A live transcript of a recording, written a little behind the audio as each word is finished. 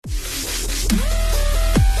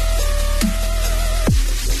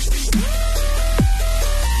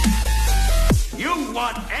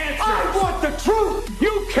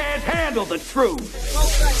You can't handle the truth.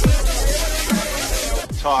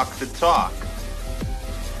 Talk the talk.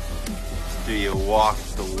 Do you walk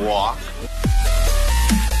the walk?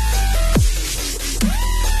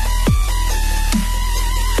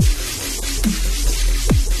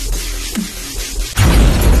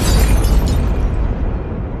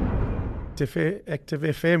 Active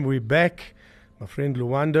FM, we're back. My friend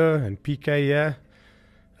Luando and PK here.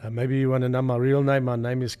 Maybe you want to know my real name. My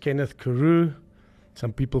name is Kenneth Carew.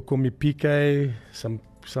 Some people call me PK, some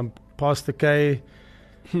Pastor K,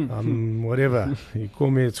 whatever. You call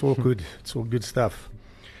me, it's all good. It's all good stuff.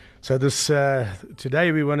 So this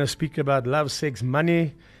today we want to speak about love, sex,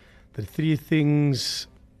 money, the three things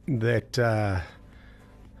that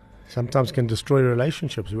sometimes can destroy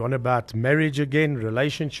relationships. We want about marriage again,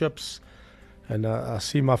 relationships. And I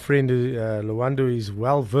see my friend Luando is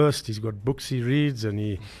well versed. He's got books he reads, and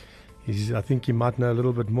he's. I think he might know a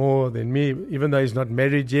little bit more than me, even though he's not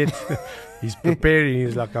married yet. He's preparing.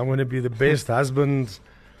 He's like, I'm going to be the best husband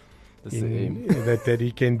that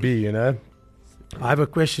he can be. You know. I have a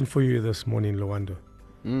question for you this morning, Luando.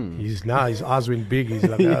 His eyes went big. He's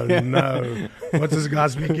like, oh no, what's this guy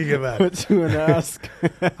speaking about? What you want to ask?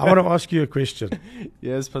 I want to ask you a question.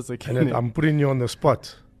 Yes, Pastor Kenneth. And I'm putting you on the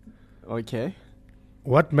spot. Okay.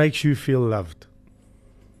 What makes you feel loved?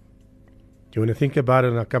 You want to think about it,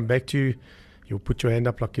 and I'll come back to you. You'll put your hand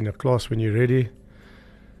up like in a class when you're ready.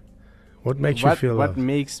 What makes you feel loved? What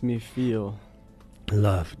makes me feel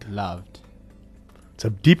loved? It's a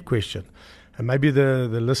deep question. And maybe the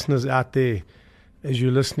listeners out there, as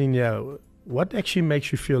you're listening here, what actually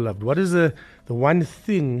makes you feel loved? What is the one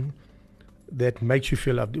thing that makes you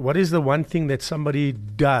feel loved? What is the one thing that somebody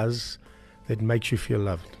does that makes you feel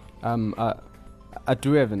loved? I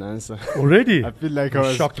do have an answer. Already? I feel like I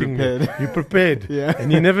was shocking prepared. You prepared? Yeah.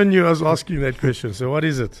 And you never knew I was asking that question. So what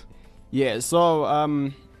is it? Yeah, so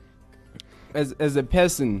as a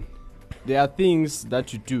person, there are things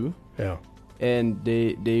that you do, and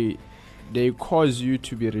they cause you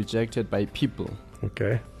to be rejected by people.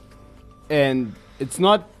 Okay. And it's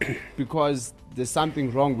not because there's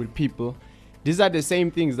something wrong with people. These are the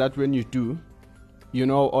same things that when you do, you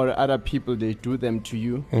know, or other people, they do them to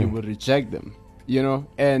you, you will reject them, you know.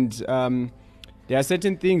 And there are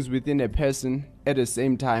certain things within a person at the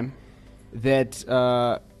same time that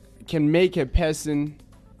can make a person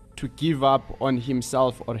to give up on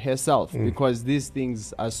himself or herself because these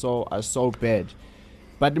things are so bad.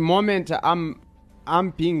 But the moment I'm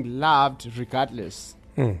being loved regardless,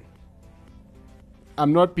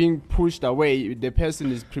 I'm not being pushed away. The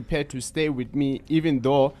person is prepared to stay with me even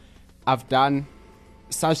though I've done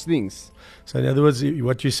such things. So in other words,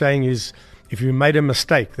 what you're saying is if you made a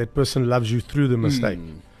mistake, that person loves you through the mistake.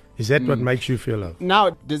 Is that what makes you feel loved?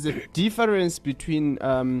 Now, there's a difference between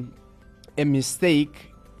a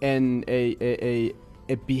mistake and a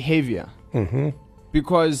behavior.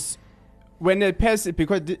 Because when a person,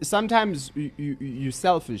 because sometimes you're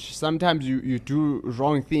selfish, sometimes you do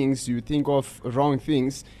wrong things, you think of wrong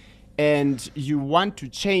things, and you want to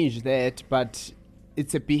change that, but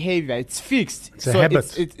it's a behavior, it's fixed. It's a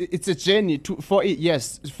habit. It's a journey for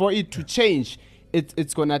it to change.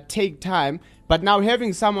 It's gonna take time. But now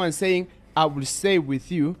having someone saying, I will stay with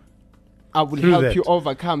you, I will help you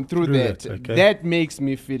overcome through that. Okay. That makes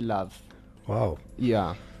me feel love. Wow.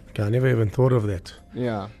 Yeah. Okay, I never even thought of that.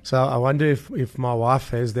 Yeah. So I wonder if my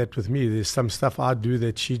wife has that with me. There's some stuff I do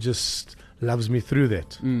that she just loves me through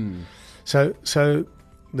that. So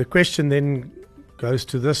the question then goes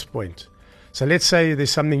to this point. So let's say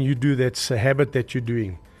there's something you do that's a habit that you're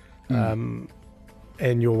doing, and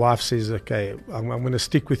your wife says, okay, I'm going to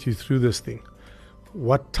stick with you through this thing.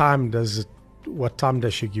 What time does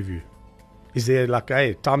she give you? Is there like,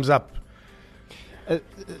 hey, time's up?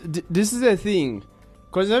 This is the thing.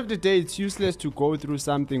 Because at the end of the day, it's useless to go through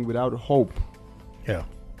something without hope. Yeah.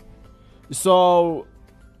 So,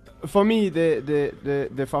 for me,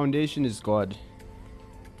 the foundation is God.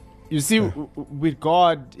 You see, with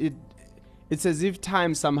God, it's as if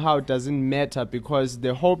time somehow doesn't matter because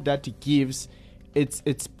the hope that He gives,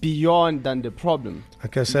 it's beyond than the problem.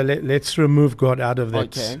 Okay, so let's remove God out of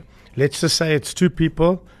that. Okay. Let's just say it's two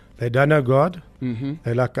people. They don't know God.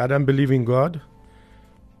 They're like, I don't believe in God.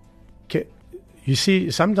 Okay. You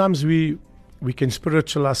see, sometimes we can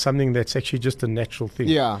spiritualize something that's actually just a natural thing.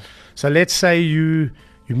 Yeah. So let's say you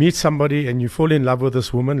meet somebody and you fall in love with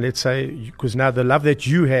this woman. Let's say, because now the love that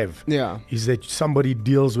you have is that somebody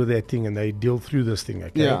deals with that thing and they deal through this thing.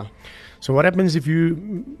 Okay. Yeah. So what happens if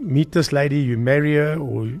you meet this lady, you marry her,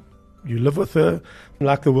 or you live with her,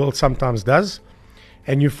 like the world sometimes does,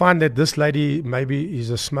 and you find that this lady maybe is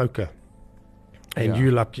a smoker, And Yeah.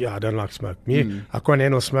 you like, yeah, I don't like smoke. Me, I can't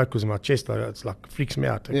handle smoke because my chest, it's like, freaks me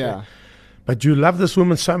out. Okay? Yeah. But you love this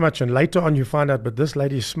woman so much, and later on you find out, but this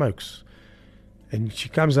lady smokes. And she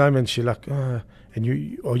comes home and she like, and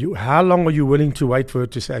how long are you willing to wait for her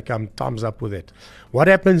to say, okay, time's up with it? What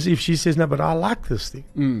happens if she says, no, but I like this thing.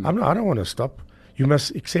 I don't want to stop. You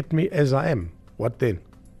must accept me as I am. What then?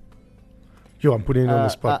 Yo, I'm putting it on the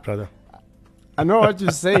spot, brother. I know what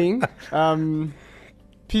you're saying.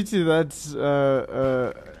 Pity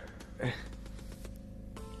that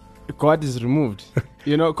God is removed.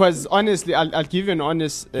 You know, because honestly, I'll give you an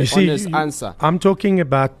honest answer. I'm talking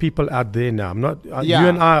about people out there now. I'm not. Yeah. You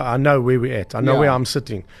and I know where we're at. I know Yeah. where I'm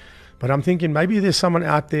sitting. But I'm thinking maybe there's someone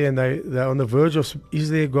out there and they're on the verge of, is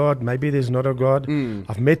there a God? Maybe there's not a God.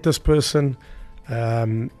 I've met this person.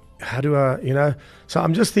 How do I, you know? So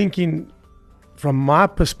I'm just thinking, from my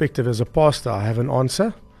perspective as a pastor, I have an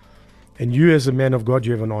answer. And you as a man of God,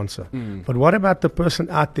 you have an answer. But what about the person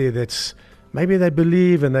out there that's, maybe they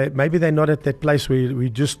believe and maybe they're not at that place where we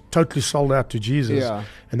just totally sold out to Jesus. Yeah.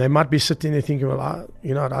 And they might be sitting there thinking, well,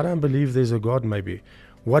 I don't believe there's a God maybe.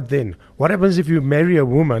 What then? What happens if you marry a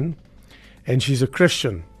woman and she's a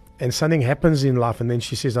Christian and something happens in life and then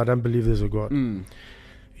she says, I don't believe there's a God?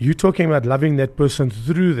 You're talking about loving that person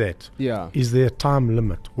through that. Yeah. Is there a time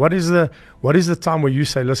limit? What is the time where you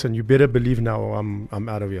say, listen, you better believe now or I'm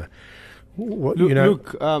out of here? What,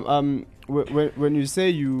 Look, when you say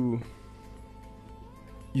you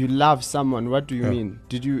love someone, what do you mean?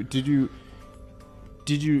 Did you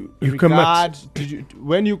regard?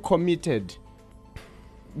 When you committed?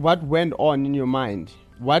 What went on in your mind?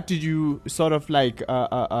 What did you sort of like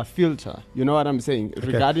filter? You know what I'm saying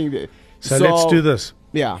regarding the. So let's do this.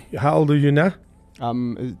 Yeah. How old are you now?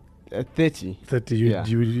 30. 30. Yeah.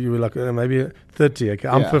 You were like maybe 30. Okay,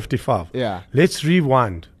 I'm Yeah. 55. Yeah. Let's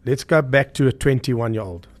rewind. Let's go back to a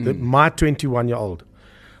 21-year-old. My 21-year-old.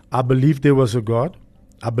 I believed there was a God.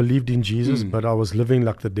 I believed in Jesus, but I was living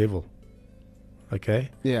like the devil. Okay?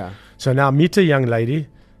 Yeah. So now I meet a young lady.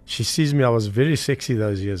 She sees me. I was very sexy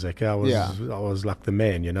those years. Okay? I Yeah. was like the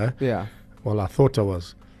man, you know? Yeah. Well, I thought I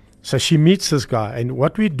was. So she meets this guy. And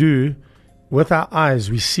what we do with our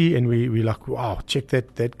eyes, we see and we like, wow, check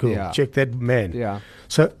that girl. Yeah. Check that man. Yeah.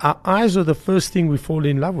 So our eyes are the first thing we fall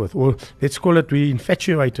in love with. Or let's call it we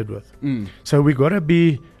infatuated with. So we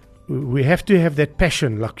have to have that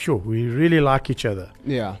passion. Like, sure, we really like each other.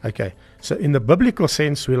 Yeah. Okay. So in the biblical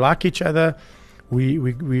sense, we like each other. We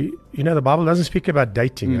you know, the Bible doesn't speak about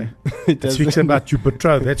dating. It speaks about you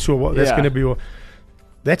betrothed. That's that's Yeah. going to be your.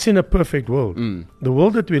 That's in a perfect world. The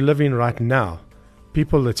world that we live in right now,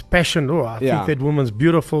 people, it's passion. Oh, I Yeah. think that woman's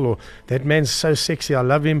beautiful, or that man's so sexy. I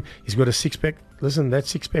love him. He's got a six pack. Listen, that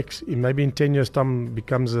six pack maybe in 10 years' time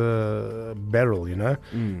becomes a barrel. You know,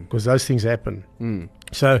 because those things happen.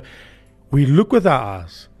 So we look with our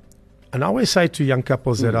eyes, and I always say to young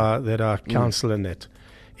couples that are counsel in that,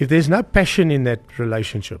 if there's no passion in that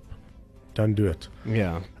relationship, don't do it.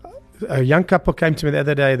 Yeah. A young couple came to me the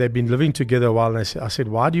other day. They've been living together a while, and I said,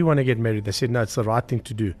 why do you want to get married? They said, no, it's the right thing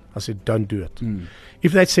to do. I said, don't do it.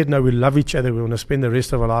 If they'd said, no, we love each other, we want to spend the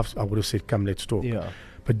rest of our lives, I would have said, come, let's talk. Yeah.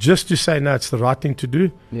 But just to say, no, it's the right thing to do,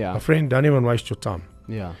 Yeah. my friend, don't even waste your time.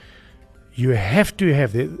 Yeah. You have to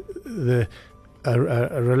have a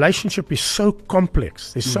relationship is so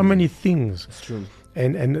complex. There's so many things. It's true.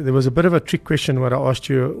 And there was a bit of a trick question where I asked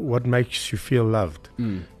you what makes you feel loved.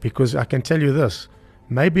 Because I can tell you this,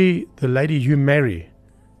 maybe the lady you marry,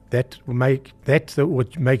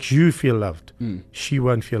 what makes you feel loved, she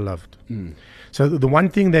won't feel loved. So the one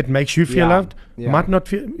thing that makes you feel Yeah. loved Yeah. might not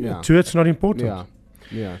feel, Yeah. to it's not important. Yeah.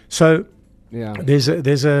 Yeah. So Yeah. there's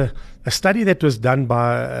a study that was done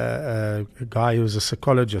by a guy who was a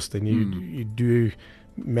psychologist, and you do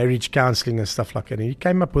marriage counseling and stuff like that. And he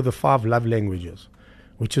came up with the 5 love languages,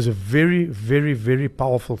 which is a very, very, very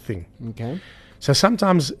powerful thing. Okay. So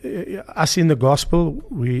sometimes us in the gospel,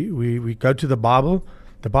 we go to the Bible.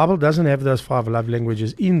 The Bible doesn't have those 5 love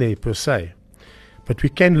languages in there per se, but we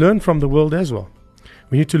can learn from the world as well.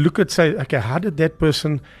 We need to look at, say, okay, how did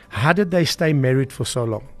they stay married for so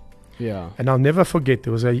long? Yeah. And I'll never forget,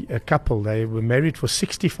 there was a couple, they were married for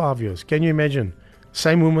 65 years. Can you imagine?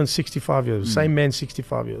 Same woman, 65 years, same man,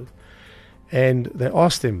 65 years. And they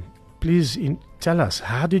asked him, please tell us,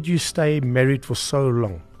 how did you stay married for so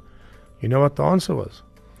long? You know what the answer was?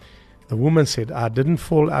 The woman said, I didn't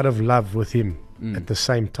fall out of love with him at the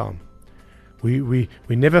same time. We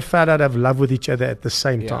never fell out of love with each other at the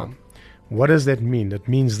same time. What does that mean? It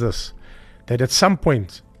means this, that at some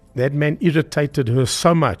point, that man irritated her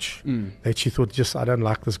so much that she thought, I don't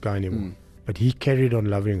like this guy anymore. But he carried on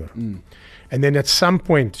loving her. And then at some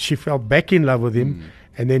point, she fell back in love with him.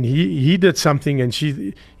 And then he did something, and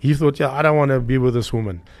he thought, yeah, I don't want to be with this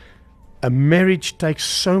woman. A marriage takes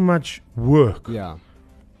so much work. Yeah.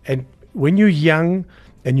 And when you're young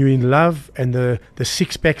and you're in love, and the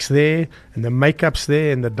six-pack's there, and the makeup's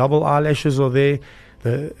there, and the double eyelashes are there,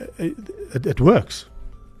 it works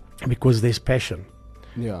because there's passion.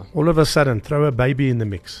 Yeah. All of a sudden, throw a baby in the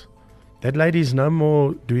mix. That lady's no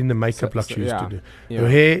more doing the makeup like she used to do. Yeah. Her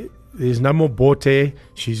hair, there's no more bought hair.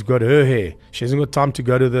 She's got her hair. She hasn't got time to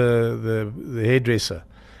go to the hairdresser.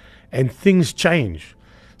 And things change.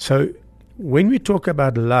 So when we talk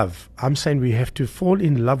about love, I'm saying we have to fall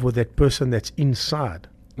in love with that person that's inside.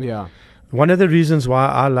 Yeah. One of the reasons why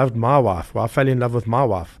I loved my wife, why I fell in love with my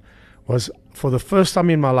wife, was for the first time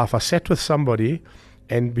in my life, I sat with somebody,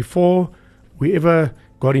 and before we ever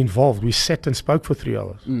got involved, we sat and spoke for 3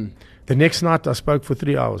 hours. The next night, I spoke for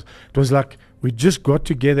 3 hours. It was like we just got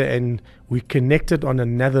together and we connected on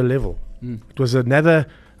another level. It was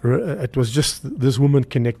it was just this woman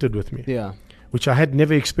connected with me, Yeah. which I had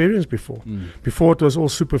never experienced before. Before, it was all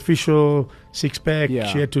superficial, six-pack. Yeah.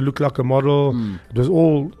 She had to look like a model. It was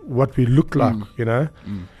all what we looked like, you know.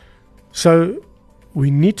 So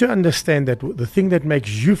we need to understand that the thing that makes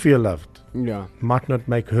you feel loved Yeah. might not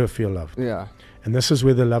make her feel loved. Yeah. And this is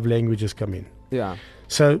where the love languages come in. Yeah.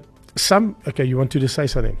 So okay, you wanted to say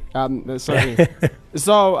something? Sorry.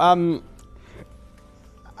 So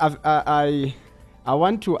I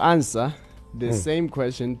want to answer the same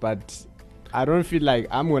question, but I don't feel like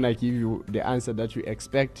I'm gonna give you the answer that you're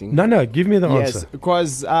expecting. No, give me the Yes, answer.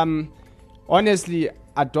 because honestly,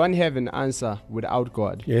 I don't have an answer without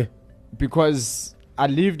God. Yeah. Because I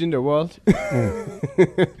lived in the world,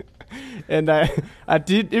 and I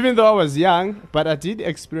did, even though I was young, but I did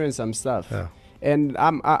experience some stuff. Yeah. And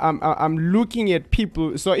I'm looking at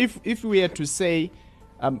people. So if we had to say,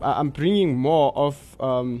 I'm bringing more of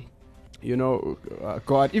God.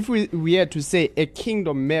 If we had to say a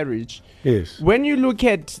kingdom marriage, Yes. when you look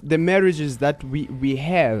at the marriages that we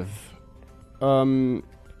have,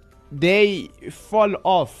 they fall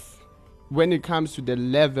off when it comes to the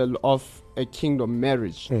level of a kingdom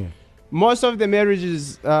marriage. Most of the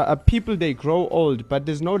marriages, people, they grow old, but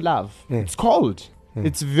there's no love. It's cold.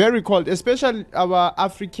 It's very cold, especially our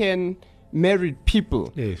African married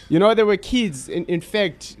people. Yes. You know, there were kids, in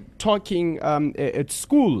fact, talking at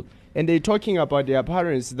school, and they're talking about their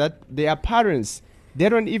parents, that their parents, they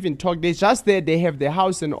don't even talk. They're just there. They have the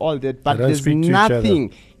house and all that, but They don't there's speak to each other.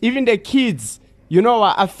 nothing. Even the kids,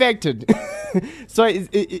 are affected. So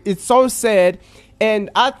it's so sad. And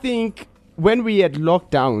I think when we had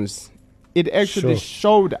lockdowns, it actually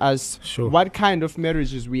showed us what kind of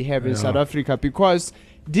marriages we have in South Africa, because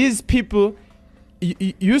these people,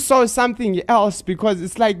 you saw something else, because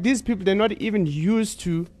it's like these people, they're not even used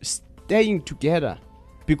to staying together,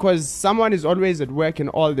 because someone is always at work and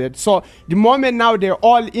all that. So the moment now they're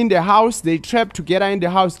all in the house, they trapped together in the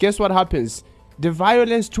house, guess what happens? The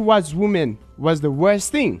violence towards women was the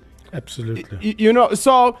worst thing. Absolutely.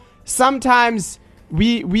 So sometimes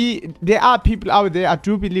there are people out there, I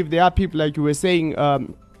do believe there are people, like you were saying,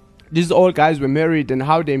 these old guys were married and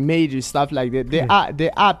how they made it, stuff like that.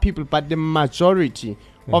 There are people, but the majority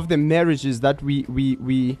of the marriages that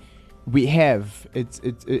we have,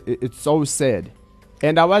 it's so sad.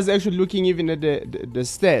 And I was actually looking even at the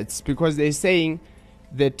stats, because they're saying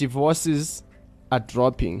that divorces are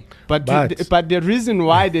dropping. But the reason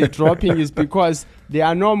why they're dropping is because there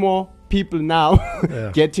are no more people now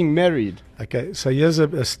getting married. Okay, so here's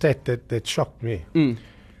a stat that shocked me.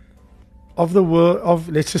 Of the world,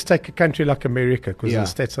 let's just take a country like America, because the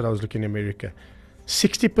stats that I was looking at America,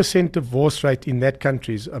 60% divorce rate in that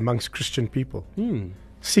country is amongst Christian people.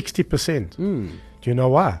 60%. Do you know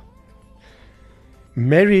why?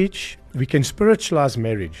 Marriage, we can spiritualize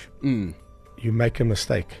marriage. You make a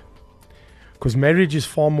mistake. Because marriage is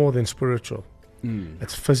far more than spiritual.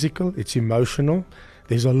 It's physical, it's emotional.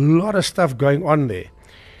 There's a lot of stuff going on there.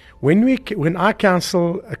 When I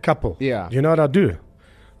counsel a couple, you know what I do?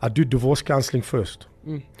 I do divorce counseling first.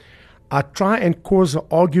 I try and cause an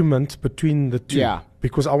argument between the two,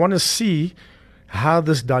 because I want to see how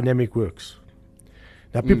this dynamic works.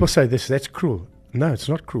 Now, people say that's cruel. No, it's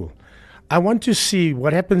not cruel. I want to see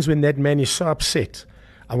what happens when that man is so upset.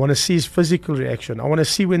 I want to see his physical reaction. I want to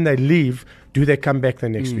see when they leave, do they come back the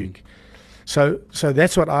next week? So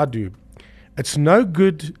that's what I do. It's no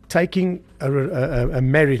good taking a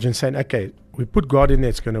marriage and saying, okay, we put God in there,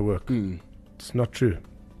 it's going to work. It's not true.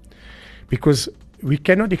 Because we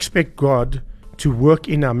cannot expect God to work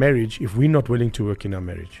in our marriage if we're not willing to work in our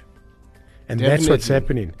marriage. And that's what's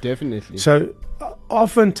happening. Definitely. So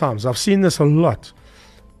oftentimes, I've seen this a lot.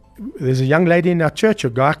 There's a young lady in our church, a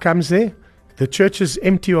guy comes there, the church is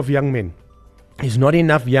empty of young men. There's not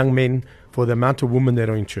enough young men for the amount of women that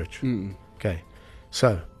are in church. Okay.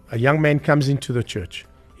 So a young man comes into the church.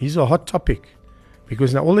 He's a hot topic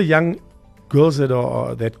because now all the young girls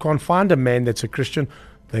that can't find a man that's a Christian,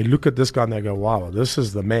 they look at this guy and they go, wow, this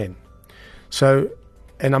is the man. So,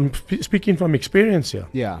 and I'm speaking from experience here.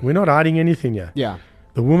 Yeah. We're not hiding anything here. Yeah.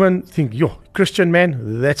 The woman think, yo, Christian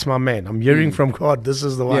man, that's my man. I'm hearing from God, this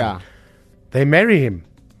is the one. Yeah. They marry him.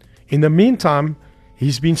 In the meantime,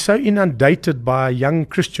 he's been so inundated by young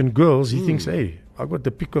Christian girls, he thinks, hey, I got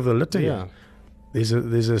the pick of the litter here. There's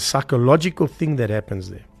a psychological thing that happens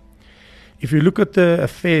there. If you look at the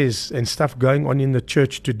affairs and stuff going on in the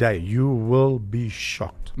church today, you will be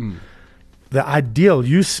shocked. The ideal,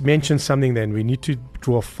 you mentioned something then, we need to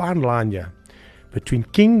draw a fine line here between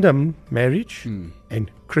kingdom marriage and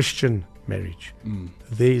Christian marriage.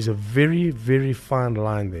 There is a very, very fine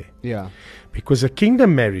line there. Yeah. Because a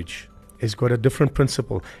kingdom marriage has got a different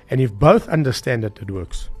principle. And if both understand it, it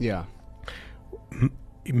works. Yeah.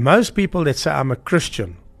 Most people that say, I'm a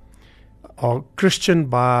Christian, are Christian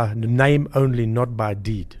by name only, not by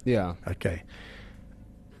deed. Yeah. Okay.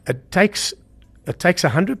 It takes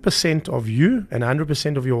 100% of you and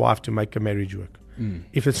 100% of your wife to make a marriage work.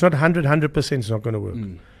 If it's not 100%, it's not going to work.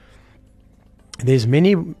 There's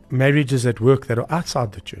many marriages that work that are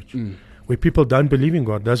outside the church, where people don't believe in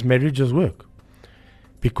God. Those marriages work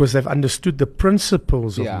because they've understood the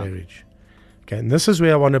principles of marriage. Okay, and this is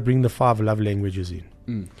where I want to bring the 5 love languages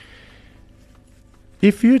in.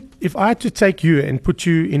 If I had to take you and put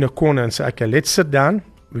you in a corner and say, okay, let's sit down.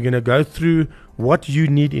 We're going to go through what you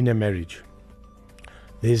need in a marriage.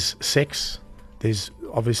 There's sex. There's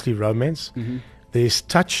obviously romance. There's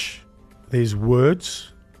touch. There's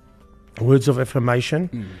words of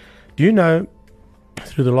affirmation. Do you know,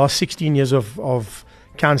 through the last 16 years of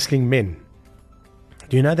counseling men,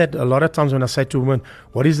 do you know that a lot of times when I say to a woman,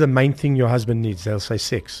 what is the main thing your husband needs? They'll say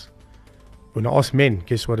sex. When I ask men,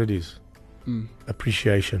 guess what it is?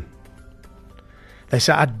 Appreciation. They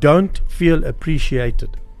say, I don't feel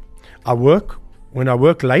appreciated. When I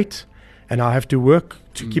work late and I have to work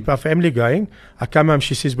to keep our family going, I come home,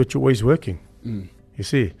 she says, but you're always working. You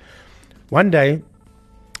see, one day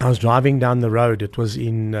I was driving down the road. It was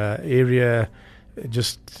in area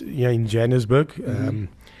just in Johannesburg,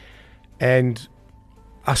 and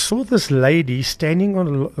I saw this lady standing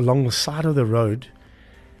along the side of the road,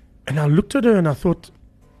 and I looked at her and I thought,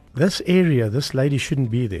 this lady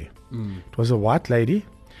shouldn't be there. It was a white lady,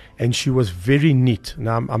 and she was very neat.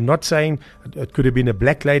 Now, I'm not saying it could have been a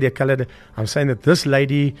black lady, a colored. I'm saying that this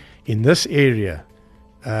lady in this area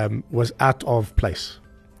was out of place.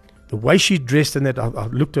 The way she dressed and that, I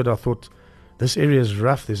looked at her, I thought, this area is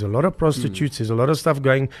rough. There's a lot of prostitutes. There's a lot of stuff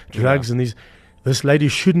going, drugs, and this lady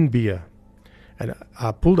shouldn't be here. And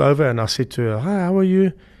I pulled over and I said to her, hi, how are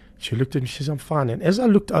you? She looked at me, she says, I'm fine. And as I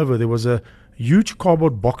looked over, there was a huge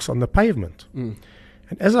cardboard box on the pavement. And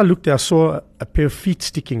as I looked there, I saw a pair of feet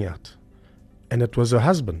sticking out. And it was her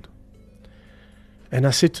husband. And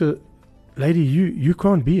I said to her, lady, you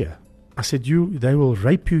can't be here. I said, they will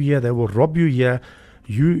rape you here. They will rob you here.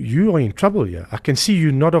 You are in trouble here. I can see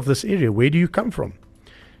you're not of this area. Where do you come from?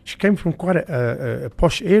 She came from quite a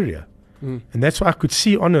posh area. And that's why I could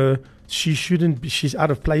see on her, she shouldn't be, she's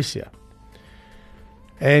out of place here.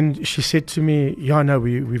 And she said to me, yeah, no,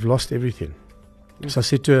 we've lost everything. So I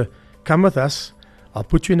said to her, come with us. I'll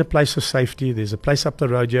put you in a place of safety. There's a place up the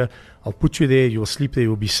road here. I'll put you there. You'll sleep there.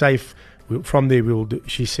 You'll be safe. From there,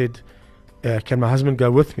 she said, can my husband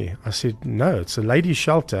go with me? I said, no, it's a ladies'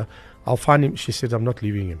 shelter. I'll find him. She said, I'm not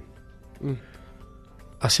leaving him.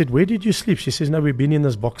 I said, where did you sleep? She says, no, we've been in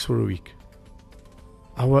this box for a week.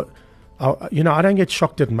 I don't get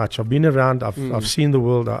shocked at much. I've been around. I've seen the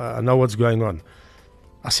world. I know what's going on.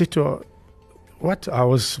 I said to her, what? I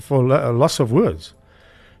was for a loss of words.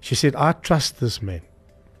 She said, I trust this man.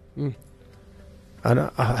 And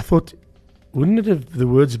I thought, wouldn't it have the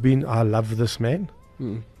words been, I love this man?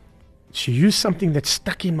 She used something that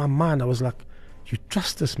stuck in my mind. I was like, you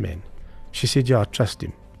trust this man? She said, yeah, I trust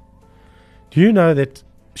him. Do you know that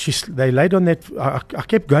they laid on that? I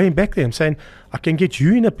kept going back there and saying, I can get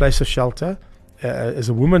you in a place of shelter, as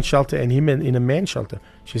a woman's shelter, and him in a man's shelter.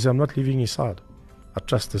 She said, I'm not leaving his side. I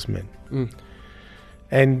trust this man.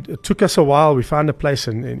 And it took us a while. We found a place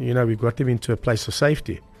and we got them into a place of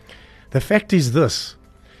safety. The fact is this: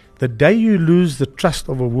 the day you lose the trust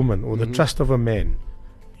of a woman or the trust of a man,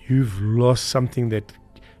 you've lost something that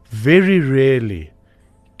very rarely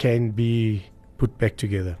can be put back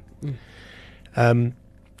together.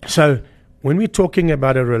 So when we're talking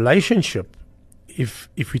about a relationship, if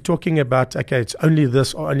we're talking about, okay, it's only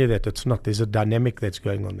this or only that, it's not. There's a dynamic that's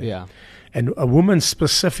going on there. Yeah. And a woman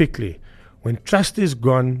specifically, when trust is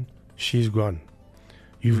gone, she's gone.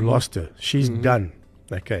 You've lost her. She's done.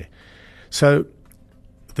 Okay. So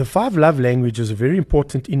the 5 love languages are very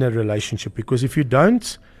important in a relationship, because if you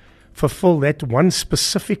don't fulfill that one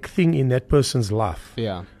specific thing in that person's life,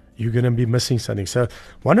 Yeah. you're going to be missing something. So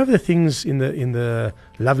one of the things in the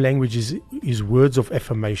love languages is words of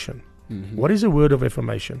affirmation. What is a word of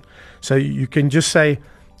affirmation? So you can just say,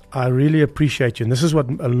 I really appreciate you. And this is what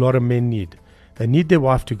a lot of men need. They need their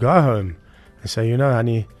wife to go home and say, you know,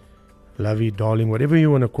 honey, love you, darling, whatever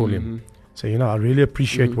you want to call him. Say, you know, I really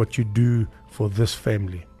appreciate what you do for this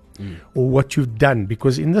family, or what you've done.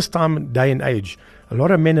 Because in this day and age, a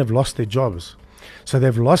lot of men have lost their jobs. So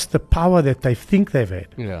they've lost the power that they think they've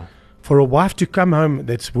had. Yeah. For a wife to come home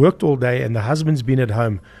that's worked all day and the husband's been at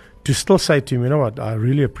home, to still say to him, you know what, I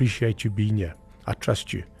really appreciate you being here. I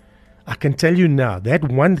trust you. I can tell you now, that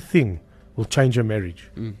one thing will change a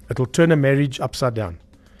marriage. It will turn a marriage upside down.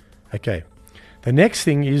 Okay. The next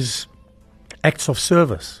thing is acts of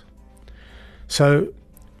service. So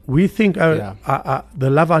we think, the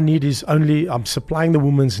love I need is only I'm supplying the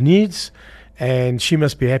woman's needs and she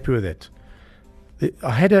must be happy with it.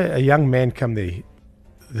 I had a young man come there.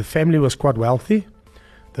 The family was quite wealthy.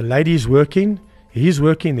 The lady's working. He's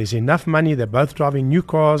working. There's enough money. They're both driving new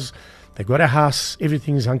cars. They got a house.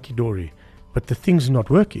 Everything's hunky-dory. But the thing's not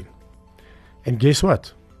working. And guess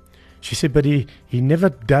what? She said, but he never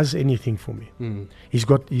does anything for me.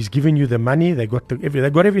 He's given you the money. They got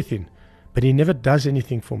everything. But he never does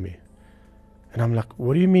anything for me. And I'm like,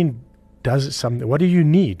 what do you mean does something? What do you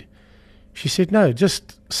need? She said, no,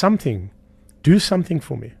 just something. Do something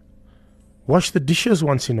for me. Wash the dishes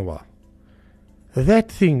once in a while.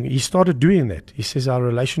 That thing, he started doing that. He says our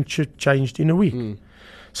relationship changed in a week.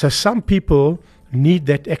 So some people need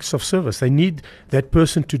that acts of service. They need that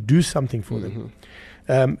person to do something for them.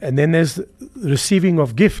 And then there's the receiving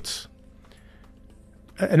of gifts.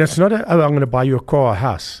 And it's not I'm going to buy you a car or a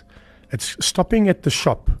house. It's stopping at the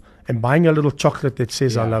shop and buying a little chocolate that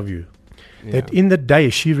says, I love you. Yeah. That in the day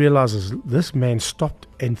she realizes, this man stopped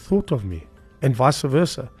and thought of me, and vice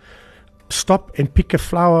versa. Stop and pick a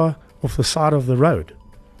flower off the side of the road.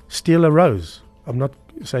 Steal a rose. I'm not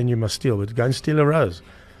saying you must steal, but go and steal a rose.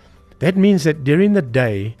 That means that during the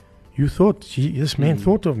day, you thought, this man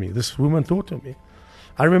thought of me. This woman thought of me.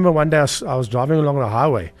 I remember one day I was driving along the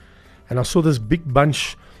highway and I saw this big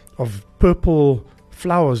bunch of purple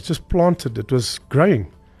flowers just planted. It was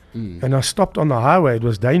growing. And I stopped on the highway. It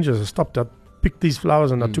was dangerous. I stopped. I picked these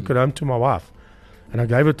flowers and I took it home to my wife. And I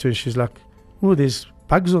gave it to her. She's like, oh, there's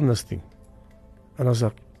bugs on this thing. And I was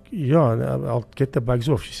like, yeah, I'll get the bugs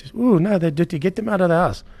off. She says, oh, no, they're dirty. Get them out of the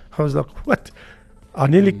house. I was like, what? I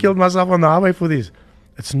nearly killed myself on the highway for this.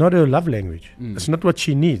 It's not her love language. It's not what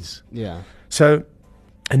she needs. Yeah. So,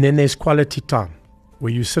 and then there's quality time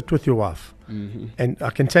where you sit with your wife. And I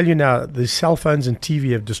can tell you now, the cell phones and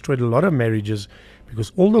TV have destroyed a lot of marriages,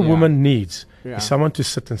 because all the woman needs is someone to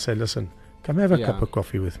sit and say, listen, come have a cup of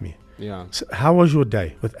coffee with me. Yeah. So how was your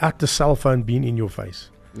day without the cell phone being in your face?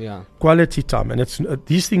 Yeah. Quality time. And it's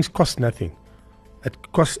these things cost nothing.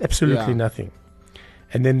 It costs absolutely nothing.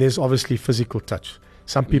 And then there's obviously physical touch.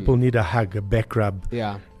 Some people need a hug, a back rub.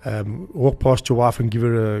 Yeah. Walk past your wife and give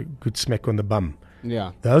her a good smack on the bum.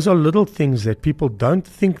 Yeah. Those are little things that people don't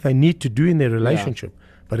think they need to do in their relationship,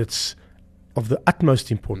 but it's of the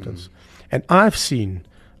utmost importance. And I've seen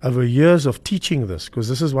over years of teaching this, because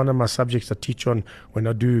this is one of my subjects I teach on when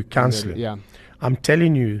I do counseling. Yeah. I'm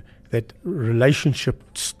telling you that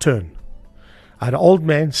relationships turn. I had an old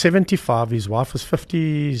man, 75, his wife was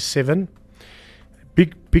 57,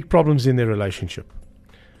 big problems in their relationship.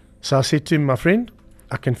 So I said to him, my friend,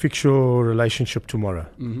 I can fix your relationship tomorrow.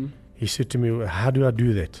 He said to me, how do I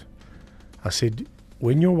do that? I said,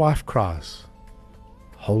 when your wife cries,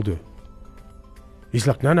 hold her. He's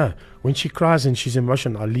like, no, when she cries and she's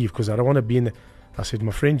emotional, I leave because I don't want to be in the... I said,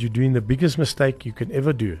 my friend, you're doing the biggest mistake you can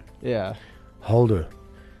ever do. Yeah. Hold her.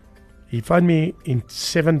 He phoned me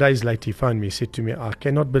 7 days later. He phoned me. He said to me, I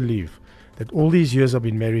cannot believe that all these years I've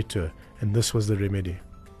been married to her, and this was the remedy.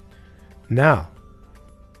 Now,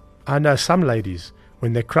 I know some ladies,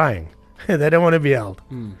 when they're crying, they don't want to be held.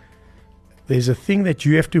 There's a thing that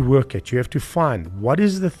you have to work at. You have to find, what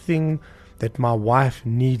is the thing that my wife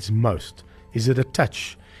needs most? Is it a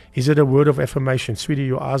touch? Is it a word of affirmation? Sweetie,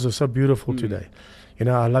 your eyes are so beautiful today. You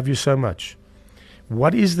know, I love you so much.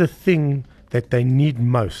 What is the thing that they need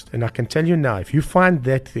most? And I can tell you now, if you find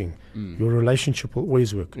that thing, your relationship will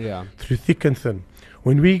always work. Yeah. Through thick and thin.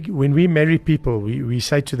 When we marry people, we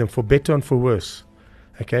say to them, for better and for worse,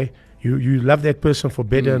 okay, You love that person for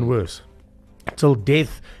better and worse. Till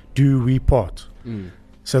death do we part.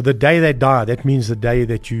 So the day they die, that means the day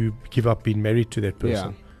that you give up being married to that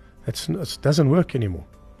person. It doesn't work anymore.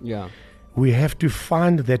 Yeah. We have to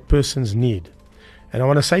find that person's need. And I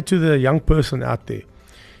want to say to the young person out there,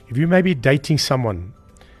 if you may be dating someone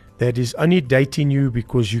that is only dating you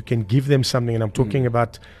because you can give them something, and I'm talking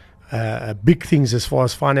about big things as far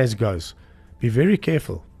as finance goes, be very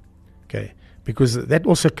careful, okay? Because that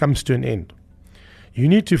also comes to an end. You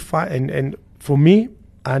need to find, and for me,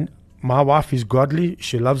 and my wife is godly.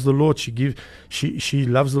 She loves the Lord. She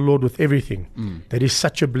loves the Lord with everything. That is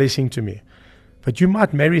such a blessing to me. But you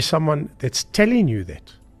might marry someone that's telling you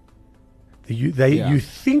that. You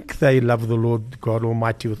think they love the Lord God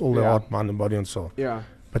Almighty with all their heart, mind, and body and soul. Yeah.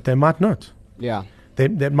 But they might not. Yeah.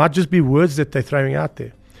 That might just be words that they're throwing out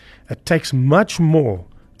there. It takes much more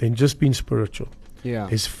than just being spiritual. Yeah.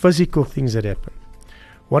 There's physical things that happen.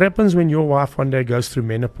 What happens when your wife one day goes through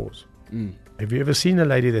menopause? Have you ever seen a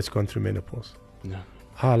lady that's gone through menopause? No.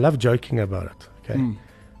 I love joking about it, okay?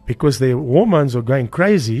 Because their hormones are going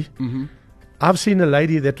crazy. I've seen a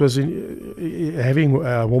lady that was having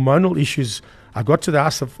hormonal issues. I got to the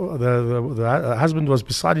house, the husband was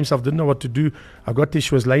beside himself, didn't know what to do. I got there,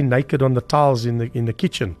 she was laying naked on the tiles in the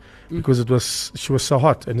kitchen because she was so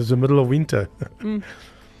hot, and it was the middle of winter.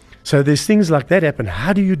 So there's things like that happen.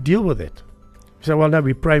 How do you deal with it? You say, well, no,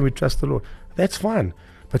 we pray and we trust the Lord. That's fine.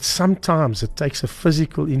 But sometimes it takes a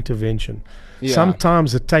physical intervention. Yeah.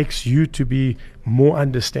 Sometimes it takes you to be more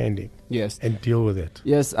understanding. Yes. And deal with it.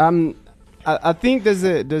 Yes. I think there's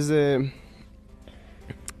a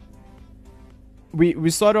we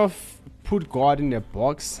sort of put God in a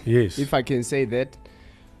box. Yes. If I can say that,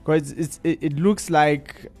 because it looks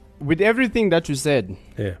like with everything that you said.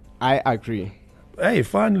 Yeah. I agree. Hey,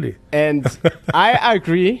 finally. And I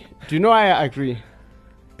agree. Do you know I agree?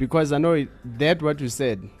 Because I know that what you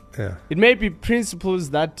said. Yeah. It may be principles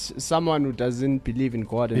that someone who doesn't believe in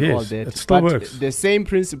God and all that. It still but works. The same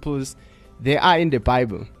principles, they are in the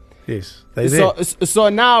Bible. Yes. So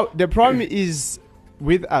now the problem is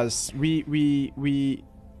with us. We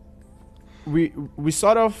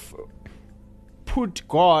sort of put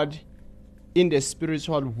God in the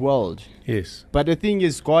spiritual world. Yes. But the thing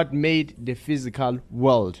is, God made the physical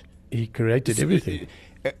world. He created everything.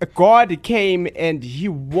 God came and he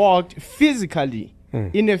walked physically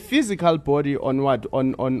in a physical body on what?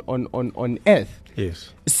 On earth.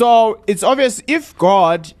 Yes. So it's obvious if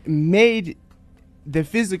God made the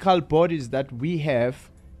physical bodies that we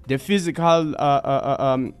have, the physical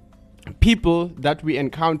people that we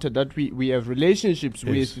encounter, that we have relationships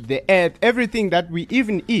with, the earth, everything that we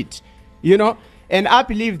even eat, you know, and I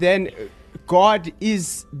believe then God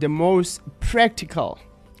is the most practical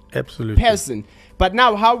person. But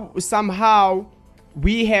now how somehow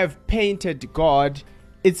we have painted God,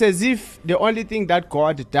 it's as if the only thing that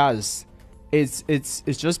God does is it's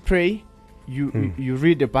just pray, you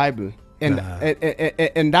read the Bible,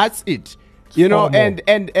 and that's it, you know.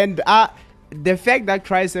 And the fact that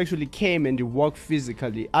Christ actually came and he walked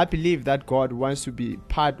physically, I believe that God wants to be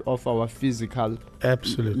part of our physical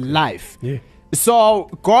life. Yeah. So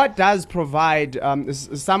God does provide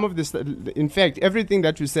some of this. In fact, everything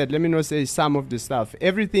that you said, let me not say some of the stuff.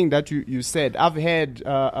 Everything that you said, I've heard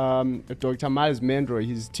Dr. Miles Monroe,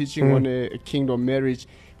 he's teaching on a kingdom marriage.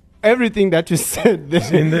 Everything that you said,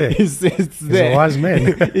 it's in there. It's there. He's a wise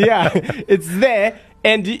man. Yeah, it's there.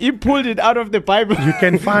 And he pulled it out of the Bible.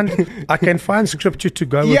 I can find scripture to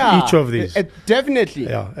go with each of these. Definitely.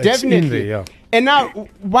 Yeah, definitely. In there, yeah. And now,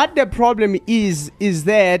 what the problem is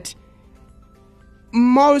that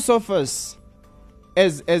most of us,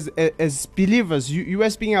 as believers, you were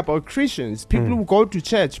speaking about Christians, people who go to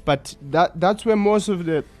church, but that's where most of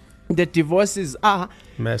the divorces are.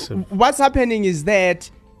 Massive. What's happening is that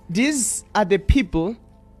these are the people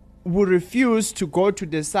who refuse to go to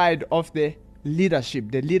the side of the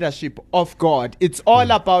leadership of God. It's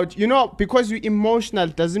all about, you know, because you're emotional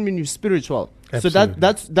doesn't mean you're spiritual. Absolutely.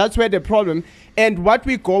 So that's where the problem. And what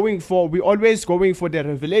we're going for, we're always going for the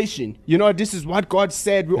revelation. You know, this is what God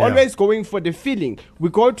said. We're always going for the feeling. We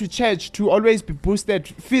go to church to always be boosted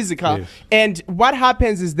physical. Yes. And what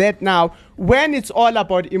happens is that now, when it's all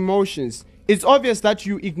about emotions, it's obvious that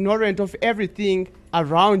you're ignorant of everything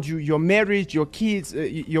around you, your marriage, your kids,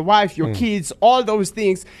 your wife, your kids, all those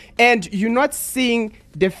things, and you're not seeing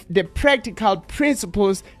the practical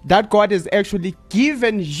principles that God has actually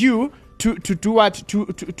given you to do what,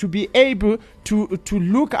 to be able to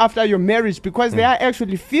look after your marriage, because there are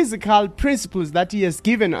actually physical principles that he has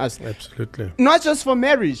given us. Absolutely. Not just for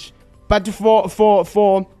marriage, but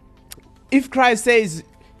for if Christ says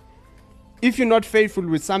if you're not faithful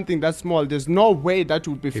with something that's small, there's no way that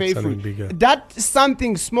you'll be Get faithful. something bigger. That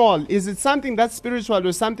something small, is it something that's spiritual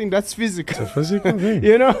or something that's physical? It's a physical thing.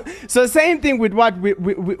 You know, so same thing with what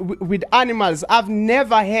with animals. I've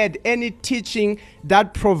never had any teaching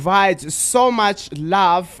that provides so much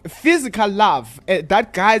love, physical love,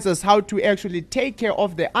 that guides us how to actually take care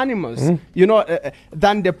of the animals, you know,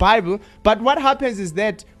 than the Bible. But what happens is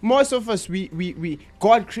that most of us, we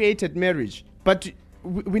God created marriage, but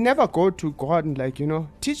we never go to God and like, you know,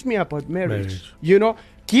 teach me about marriage. You know,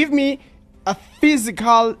 give me a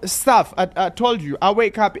physical stuff. I told you, I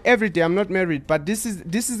wake up every day. I'm not married, but this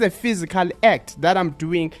is a physical act that I'm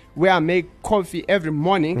doing where I make coffee every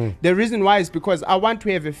morning. The reason why is because I want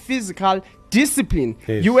to have a physical discipline.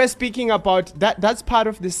 Yes. You were speaking about that. That's part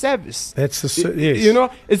of the service. That's the yes. You know,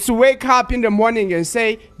 it's to wake up in the morning and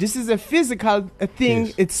say, this is a physical thing.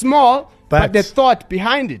 Yes. It's small, but the thought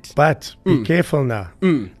behind it. But be careful now.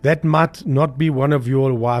 That might not be one of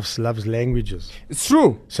your wife's love languages. It's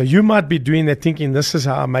true. So you might be doing that thinking, this is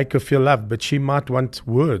how I make her feel loved, but she might want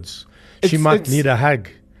words. She might need a hug.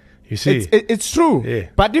 You see? It's true. Yeah.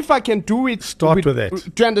 But if I can do it... Start with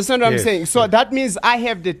that. To understand what Yes. I'm saying. So that means I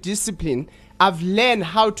have the discipline. I've learned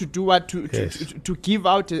how to do what Yes. to give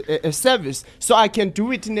out a service. So I can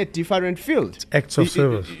do it in a different field. Acts of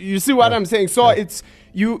service. You see what I'm saying? So it's...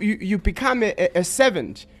 You become a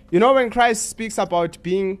servant. You know, when Christ speaks about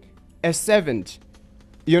being a servant,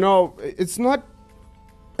 you know, it's not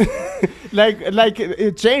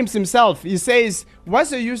like James himself. He says, "What's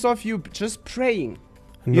the use of you just praying?"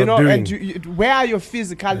 You know, and where are your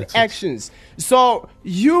physical actions? So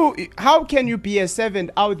how can you be a servant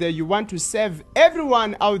out there? You want to serve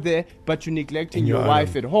everyone out there, but you're neglecting your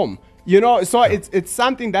wife at home. You know, so it's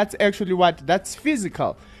something that's actually that's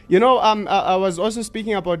physical. You know, I was also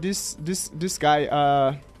speaking about this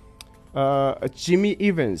guy, Jimmy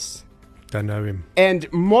Evans. Don't know him.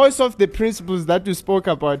 And most of the principles that you spoke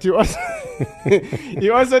about, he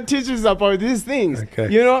also teaches about these things.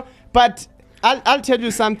 Okay. You know, but I'll tell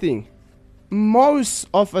you something. Most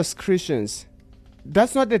of us Christians,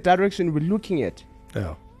 that's not the direction we're looking at.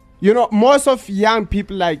 No. You know, most of young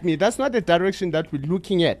people like me, that's not the direction that we're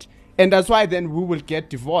looking at. And that's why then we will get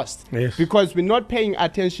divorced. Yes. Because we're not paying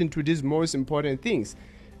attention to these most important things.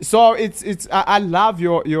 So I love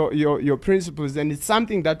your principles, and it's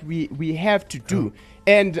something that we have to do.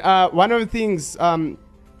 And one of the things,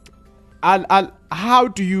 how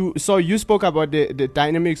do you, so you spoke about the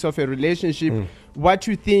dynamics of a relationship, what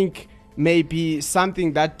you think may be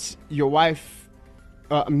something that your wife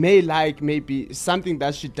may like, maybe something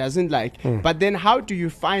that she doesn't like, but then how do you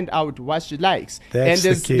find out what she likes? That's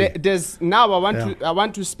and the key. There's now I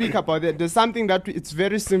want to speak about that. There's something that it's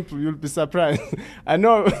very simple. You'll be surprised. I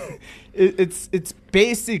know it's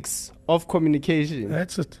basics of communication.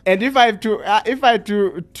 That's it. And if I have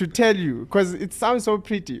to tell you, because it sounds so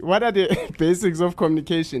pretty, what are the basics of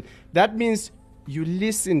communication? That means you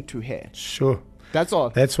listen to her. Sure. That's all.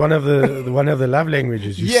 That's one of the love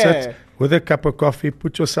languages. You sit with a cup of coffee,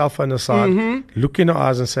 put your cell phone aside, look in her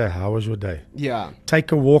eyes and say, how was your day? Yeah.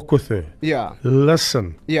 Take a walk with her. Yeah.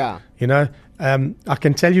 Listen. Yeah. You know, I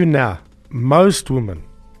can tell you now, most women,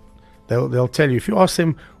 they'll tell you, if you ask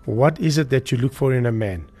them, what is it that you look for in a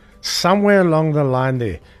man? Somewhere along the line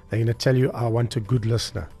there, they're going to tell you, I want a good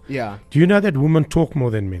listener. Yeah. Do you know that women talk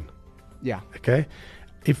more than men? Yeah. Okay.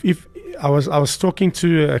 If I was talking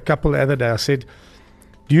to a couple the other day, I said,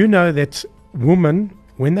 do you know that women,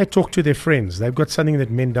 when they talk to their friends, they've got something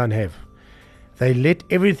that men don't have. They let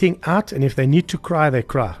everything out, and if they need to cry, they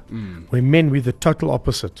cry. We're men, we're the total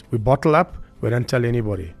opposite. We bottle up, we don't tell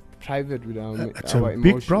anybody. Private with our It's our a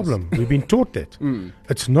emotions. big problem. We've been taught that.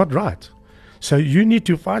 It's not right. So you need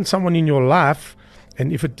to find someone in your life,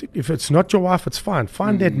 and if it's not your wife, it's fine.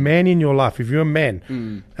 Find that man in your life. If you're a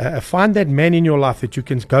man, find that man in your life that you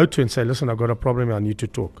can go to and say, listen, I've got a problem, I need to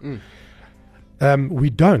talk. We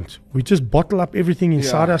don't. We just bottle up everything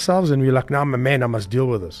inside ourselves, and we're like, now I'm a man, I must deal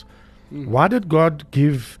with this. Why did God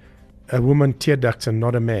give a woman tear ducts and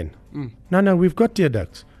not a man? No, we've got tear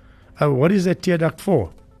ducts. What is that tear duct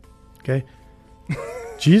for? Okay.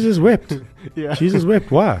 Jesus wept. Jesus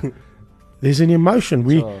wept. Why? There's an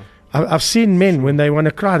emotion. I've seen men, when they want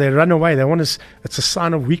to cry, they run away. They want to. It's a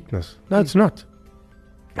sign of weakness. No, it's not.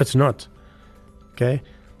 It's not. Okay.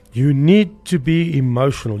 You need to be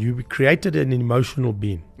emotional. You created an emotional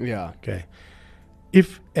being. Yeah. Okay.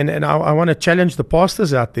 And I want to challenge the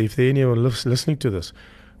pastors out there, if there anyone listening to this.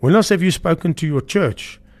 When else have you spoken to your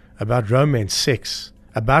church about romance, sex,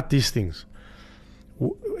 about these things?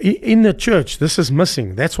 In the church, this is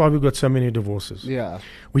missing. That's why we've got so many divorces. Yeah.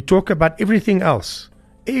 We talk about everything else.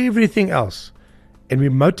 and we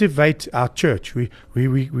motivate our church. We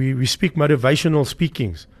speak motivational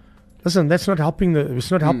speakings. Listen, that's not helping it's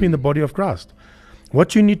not helping the body of Christ.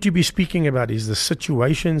 What you need to be speaking about is the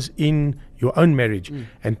situations in your own marriage.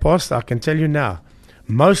 And pastor, I can tell you now,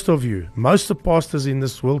 most of the pastors in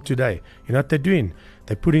this world today, you know what they're doing?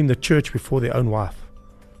 They're putting the church before their own wife.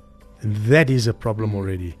 And that is a problem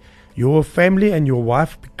already. Your family and your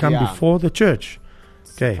wife come before the church.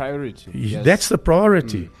 Okay. Priority. Yes. That's the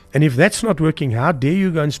priority. And if that's not working, how dare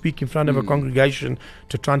you go and speak in front of a congregation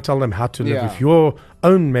to try and tell them how to live if your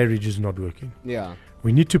own marriage is not working? Yeah.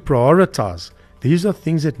 We need to prioritize. These are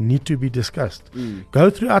things that need to be discussed. Go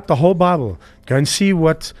throughout the whole Bible. Go and see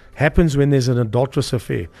what happens when there's an adulterous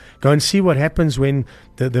affair. Go and see what happens when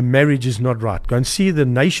the marriage is not right. Go and see the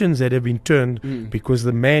nations that have been turned because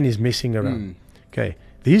the man is messing around. Okay.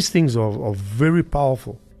 These things are very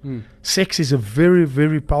powerful. Sex is a very,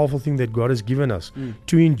 very powerful thing that God has given us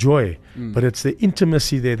to enjoy. But it's the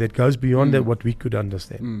intimacy there that goes beyond that what we could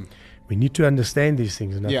understand. We need to understand these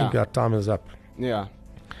things, and I think our time is up. Yeah.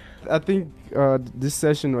 I think this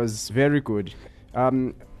session was very good.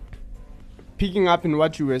 Picking up in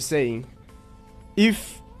what you were saying,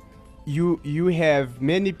 if you have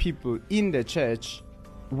many people in the church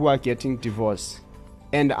who are getting divorced,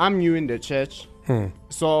 and I'm new in the church,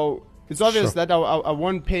 so it's obvious that I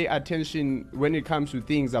won't pay attention when it comes to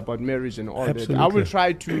things about marriage and all that. I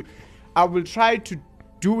will try to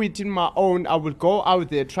do it in my own. I will go out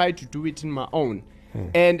there, try to do it in my own.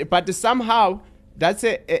 But somehow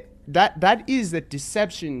that is a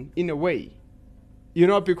deception in a way. You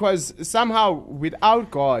know, because somehow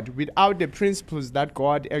without God, without the principles that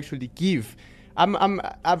God actually give,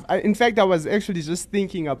 in fact, I was actually just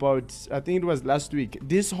thinking about, I think it was last week,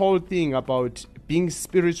 this whole thing about being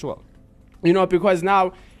spiritual. You know, because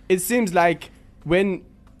now it seems like when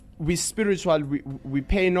we spiritual, we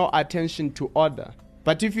pay no attention to order.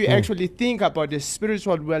 But if you actually think about the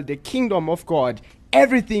spiritual world, the kingdom of God,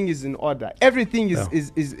 everything is in order. Everything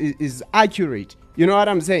is accurate. You know what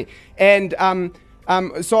I'm saying? And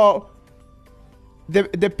so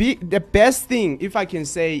the best thing, if I can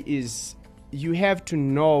say, is you have to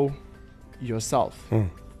know yourself.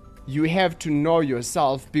 You have to know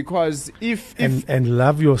yourself, because if and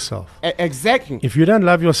love yourself. Exactly. If you don't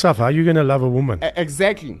love yourself, how are you going to love a woman?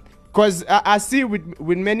 Exactly. Because I see with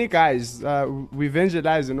many guys, we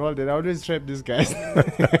evangelize and all that. I always trap these guys.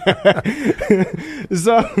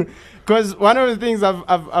 So, because one of the things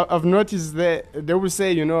I've noticed that they will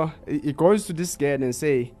say, you know, it goes to this girl and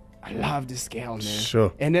say, I love this girl, man.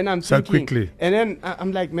 Sure. And then I'm so thinking, quickly. And then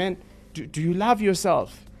I'm like, man, do you love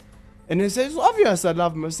yourself? And they say, it's obvious I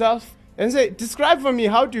love myself. And say, describe for me,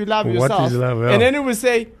 how do you love yourself? What is love? Yeah. And then it will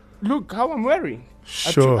say, look how I'm wearing.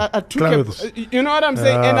 Sure. I took you know what I'm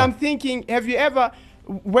saying? And I'm thinking,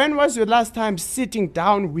 when was your last time sitting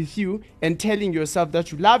down with you and telling yourself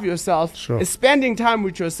that you love yourself, spending time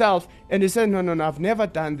with yourself, and you say, no, I've never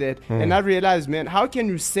done that. And I realized, man, how can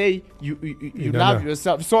you say you love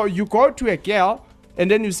yourself? So you go to a girl, and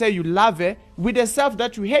then you say you love her with a self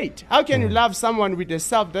that you hate. How can you love someone with a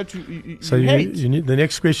self that you hate? You need, the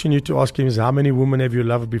next question you need to ask him is, how many women have you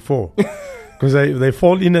loved before? Because they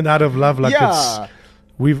fall in and out of love like it's...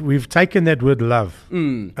 We've taken that word love.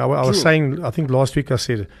 I was saying, I think last week I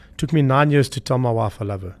said, it took me 9 years to tell my wife I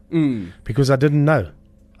love her. Because I didn't know.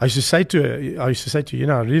 I used to say to her, you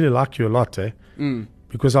know, I really like you a lot,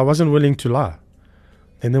 because I wasn't willing to lie.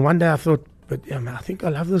 And then one day I thought, but yeah, man, I think I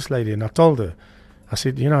love this lady. And I told her, I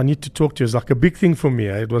said, you know, I need to talk to you. It's like a big thing for me.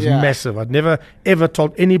 It was massive. I'd never, ever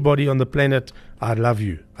told anybody on the planet, I love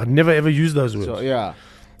you. I'd never, ever used those words. So,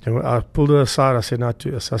 and I pulled her aside. I said,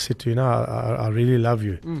 to you, I really love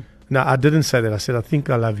you. No, I didn't say that. I said, I think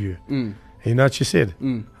I love you. And you know what she said?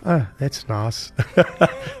 Oh, that's nice.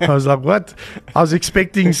 I was like, what? I was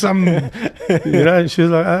expecting some, you know, and she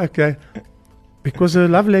was like, oh, okay. Because her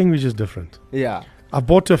love language is different. Yeah. I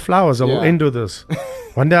bought her flowers. I will end with this.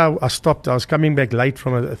 One day I stopped. I was coming back late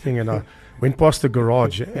from a thing, and I went past the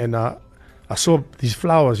garage, and I saw these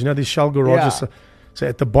flowers, you know, these shell garages. So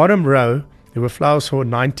at the bottom row, there were flowers for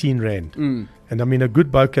 19 Rand. And I mean, a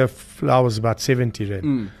good bouquet of flowers about 70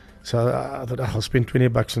 Rand. So I thought, I'll spend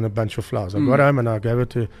 $20 on a bunch of flowers. I got home and I gave it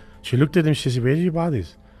to, she looked at them, she said, where did you buy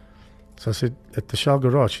these? So I said, at the Shell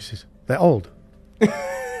Garage. She says, they're old. And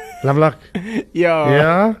I'm like,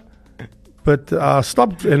 yeah. But I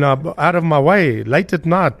stopped and I'm out of my way late at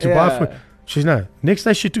night to buy food. She said, no. Next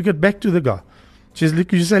day she took it back to the guy. She said,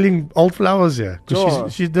 look, you're selling old flowers here.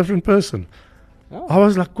 Because she's a different person. I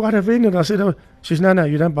was like quite offended. I said, she said, no,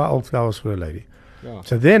 you don't buy old flowers for a lady.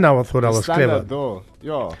 So then I thought I was clever.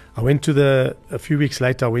 I went to a few weeks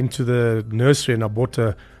later, I went to the nursery and I bought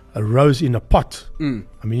a a rose in a pot. Mm.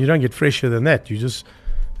 I mean, you don't get fresher than that.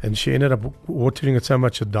 And she ended up watering it so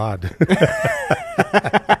much it died.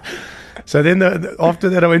 So then after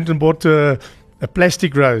that, I went and bought a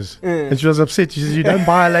plastic rose. And she was upset. She says, you don't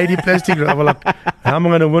buy a lady plastic rose. I was like, how am I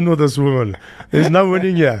going to win with this woman? There's no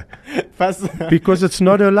winning here. Because it's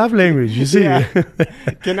not her love language, you see. Yeah.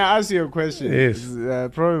 Can I ask you a question? Yes.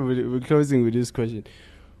 Probably we're closing with this question.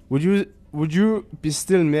 Would you be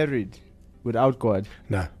still married without God?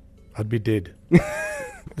 No, I'd be dead.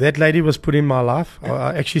 That lady was put in my life.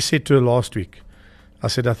 I actually said to her last week, I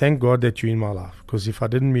said, I thank God that you're in my life, because if I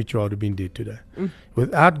didn't meet you, I would have been dead today.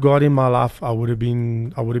 Without God in my life, I would have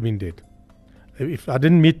been dead. If I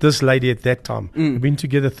didn't meet this lady at that time, we've been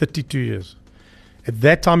together 32 years. At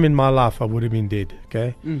that time in my life, I would have been dead.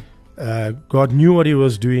 Okay, God knew what He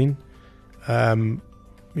was doing.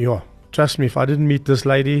 Trust me, if I didn't meet this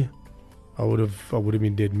lady, I would have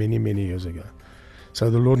been dead many, many years ago. So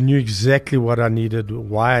the Lord knew exactly what I needed,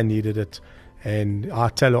 why I needed it. And I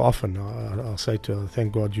tell her often, I'll say to her,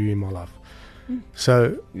 thank God you're in my life.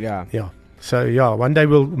 So, Yeah. So, one day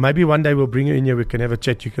we'll bring her in here. We can have a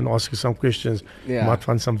chat. You can ask her some questions. Yeah. You might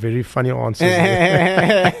find some very funny answers.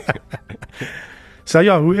 So,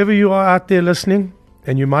 whoever you are out there listening,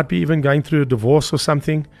 and you might be even going through a divorce or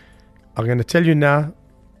something, I'm going to tell you now,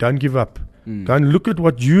 don't give up. Go and look at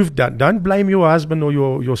what you've done. Don't blame your husband or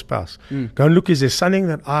your spouse. Go and look, is there something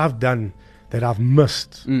that I've done that I've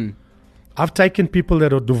missed? I've taken people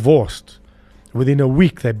that are divorced. Within a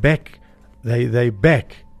week, they back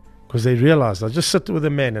because they realize I just sit with a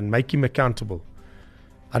man and make him accountable.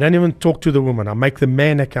 I don't even talk to the woman. I make the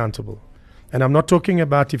man accountable. And I'm not talking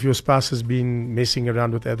about if your spouse has been messing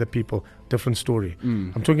around with other people, different story.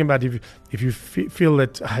 I'm talking about if you feel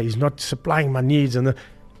that he's not supplying my needs, and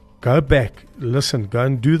go back, listen, go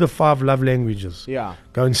and do the 5 love languages. Yeah.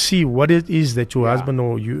 Go and see what it is that your husband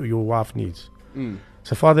or your wife needs.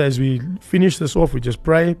 So, Father, as we finish this off, we just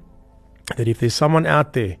pray that if there's someone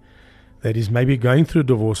out there that is maybe going through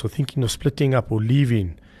divorce or thinking of splitting up or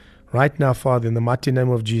leaving, right now, Father, in the mighty name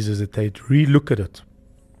of Jesus, that they relook at it.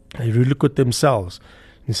 They relook at themselves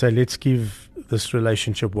and say, let's give this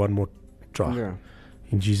relationship one more try. Yeah.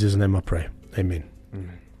 In Jesus' name I pray. Amen.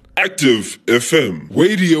 Active FM.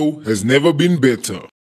 Radio has never been better.